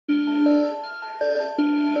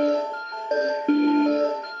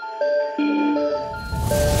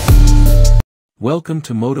Welcome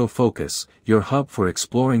to Moto Focus, your hub for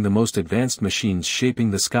exploring the most advanced machines shaping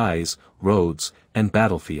the skies, roads, and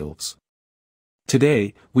battlefields.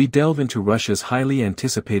 Today, we delve into Russia's highly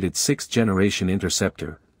anticipated sixth-generation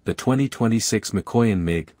interceptor, the 2026 Mikoyan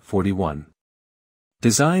MiG-41.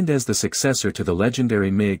 Designed as the successor to the legendary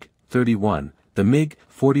MiG-31, the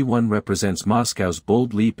MiG-41 represents Moscow's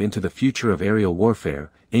bold leap into the future of aerial warfare,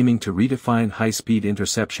 aiming to redefine high-speed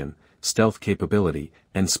interception, stealth capability,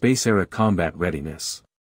 and space-era combat readiness.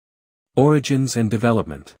 Origins and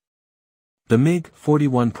development. The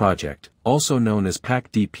MiG-41 project, also known as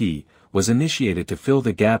PAC-DP, was initiated to fill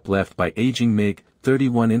the gap left by aging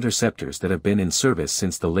MiG-31 interceptors that have been in service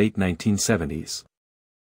since the late 1970s.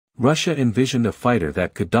 Russia envisioned a fighter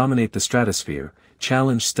that could dominate the stratosphere,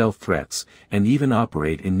 challenge stealth threats, and even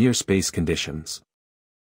operate in near-space conditions.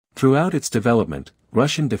 Throughout its development,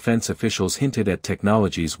 Russian defense officials hinted at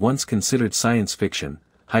technologies once considered science fiction: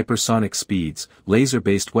 hypersonic speeds,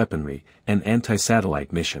 laser-based weaponry, and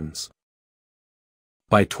anti-satellite missions.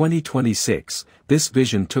 By 2026, this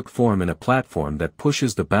vision took form in a platform that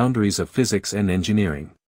pushes the boundaries of physics and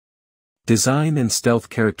engineering. Design and stealth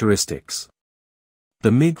characteristics.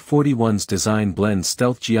 The MiG-41's design blends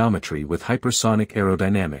stealth geometry with hypersonic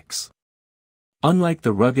aerodynamics. Unlike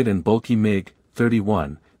the rugged and bulky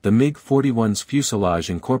MiG-31, the MiG-41's fuselage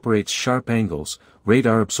incorporates sharp angles,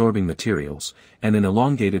 radar-absorbing materials, and an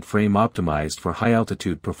elongated frame optimized for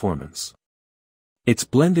high-altitude performance. Its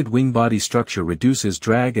blended wing-body structure reduces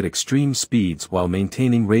drag at extreme speeds while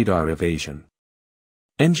maintaining radar evasion.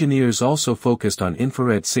 Engineers also focused on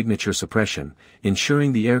infrared signature suppression,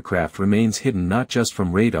 ensuring the aircraft remains hidden not just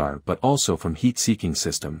from radar but also from heat-seeking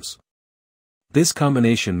systems. This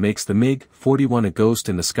combination makes the MiG-41 a ghost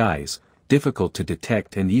in the skies, difficult to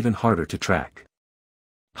detect and even harder to track.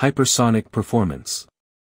 Hypersonic performance.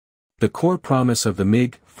 The core promise of the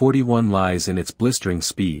MiG-41 lies in its blistering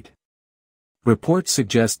speed. Reports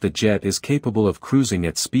suggest the jet is capable of cruising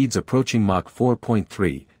at speeds approaching Mach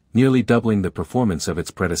 4.3, nearly doubling the performance of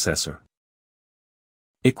its predecessor.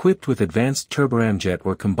 Equipped with advanced turboramjet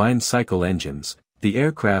or combined cycle engines, the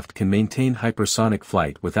aircraft can maintain hypersonic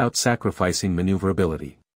flight without sacrificing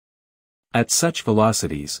maneuverability. At such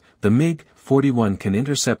velocities, the MiG-41 can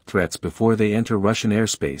intercept threats before they enter Russian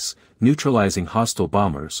airspace, neutralizing hostile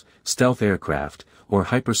bombers, stealth aircraft, or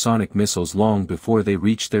hypersonic missiles long before they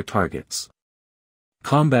reach their targets.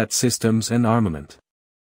 Combat systems and armament.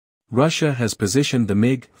 Russia has positioned the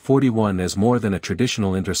MiG-41 as more than a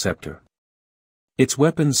traditional interceptor. Its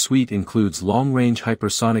weapons suite includes long-range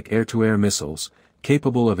hypersonic air-to-air missiles,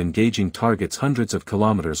 capable of engaging targets hundreds of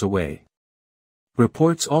kilometers away.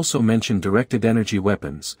 Reports also mention directed energy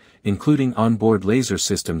weapons, including onboard laser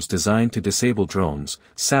systems designed to disable drones,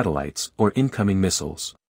 satellites, or incoming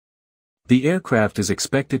missiles. The aircraft is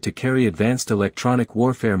expected to carry advanced electronic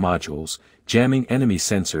warfare modules, jamming enemy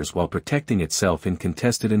sensors while protecting itself in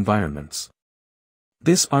contested environments.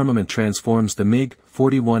 This armament transforms the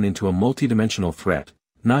MiG-41 into a multidimensional threat,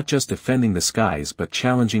 not just defending the skies but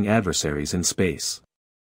challenging adversaries in space.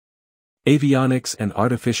 Avionics and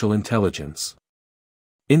artificial intelligence.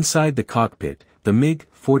 Inside the cockpit, the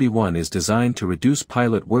MiG-41 is designed to reduce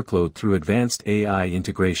pilot workload through advanced AI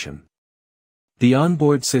integration. The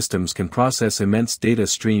onboard systems can process immense data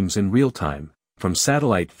streams in real time, from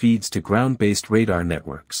satellite feeds to ground-based radar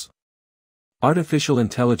networks. Artificial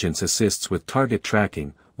intelligence assists with target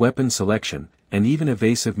tracking, weapon selection, and even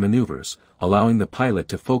evasive maneuvers, allowing the pilot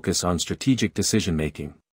to focus on strategic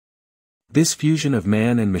decision-making. This fusion of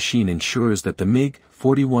man and machine ensures that the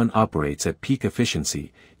MiG-41 operates at peak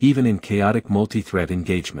efficiency, even in chaotic multi-threat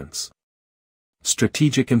engagements.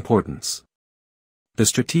 Strategic importance. The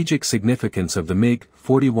strategic significance of the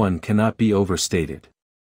MiG-41 cannot be overstated.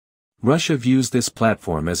 Russia views this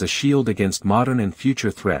platform as a shield against modern and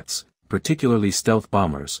future threats, particularly stealth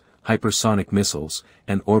bombers, hypersonic missiles,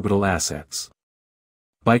 and orbital assets.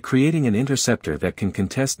 By creating an interceptor that can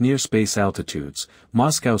contest near-space altitudes,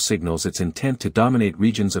 Moscow signals its intent to dominate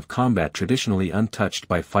regions of combat traditionally untouched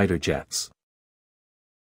by fighter jets.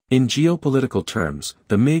 In geopolitical terms,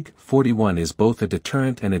 the MiG-41 is both a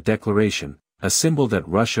deterrent and a declaration, a symbol that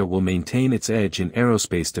Russia will maintain its edge in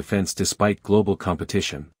aerospace defense despite global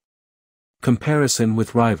competition. Comparison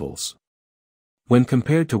with rivals. When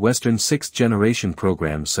compared to Western sixth-generation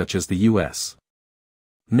programs such as the U.S.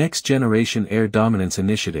 Next Generation Air Dominance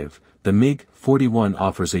Initiative, the MiG-41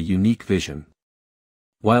 offers a unique vision.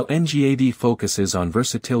 While NGAD focuses on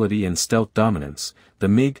versatility and stealth dominance, the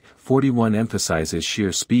MiG-41 emphasizes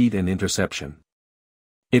sheer speed and interception.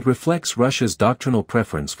 It reflects Russia's doctrinal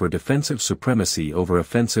preference for defensive supremacy over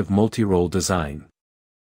offensive multi-role design.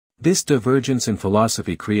 This divergence in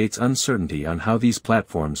philosophy creates uncertainty on how these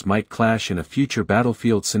platforms might clash in a future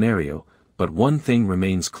battlefield scenario, but one thing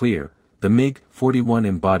remains clear: the MiG-41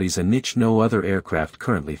 embodies a niche no other aircraft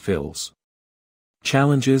currently fills.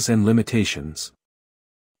 Challenges and limitations.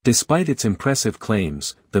 Despite its impressive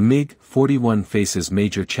claims, the MiG-41 faces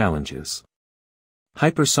major challenges.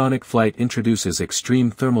 Hypersonic flight introduces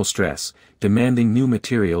extreme thermal stress, demanding new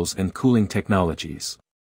materials and cooling technologies.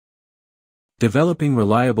 Developing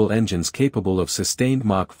reliable engines capable of sustained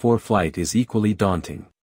Mach 4 flight is equally daunting.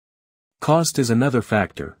 Cost is another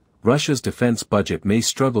factor. Russia's defense budget may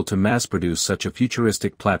struggle to mass-produce such a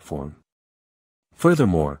futuristic platform.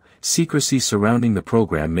 Furthermore, secrecy surrounding the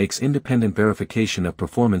program makes independent verification of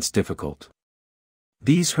performance difficult.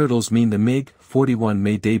 These hurdles mean the MiG-41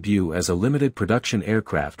 may debut as a limited production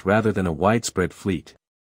aircraft rather than a widespread fleet.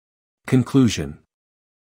 Conclusion.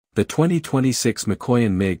 The 2026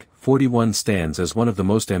 Mikoyan MiG-41 stands as one of the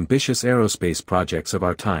most ambitious aerospace projects of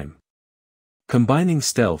our time. Combining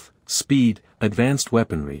stealth, speed, advanced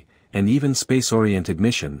weaponry, and even space-oriented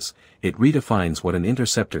missions, it redefines what an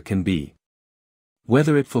interceptor can be.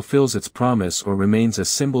 Whether it fulfills its promise or remains a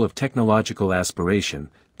symbol of technological aspiration,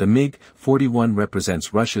 the MiG-41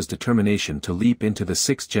 represents Russia's determination to leap into the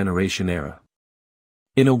sixth-generation era.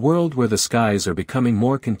 In a world where the skies are becoming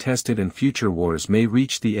more contested and future wars may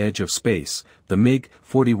reach the edge of space, the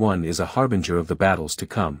MiG-41 is a harbinger of the battles to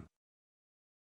come.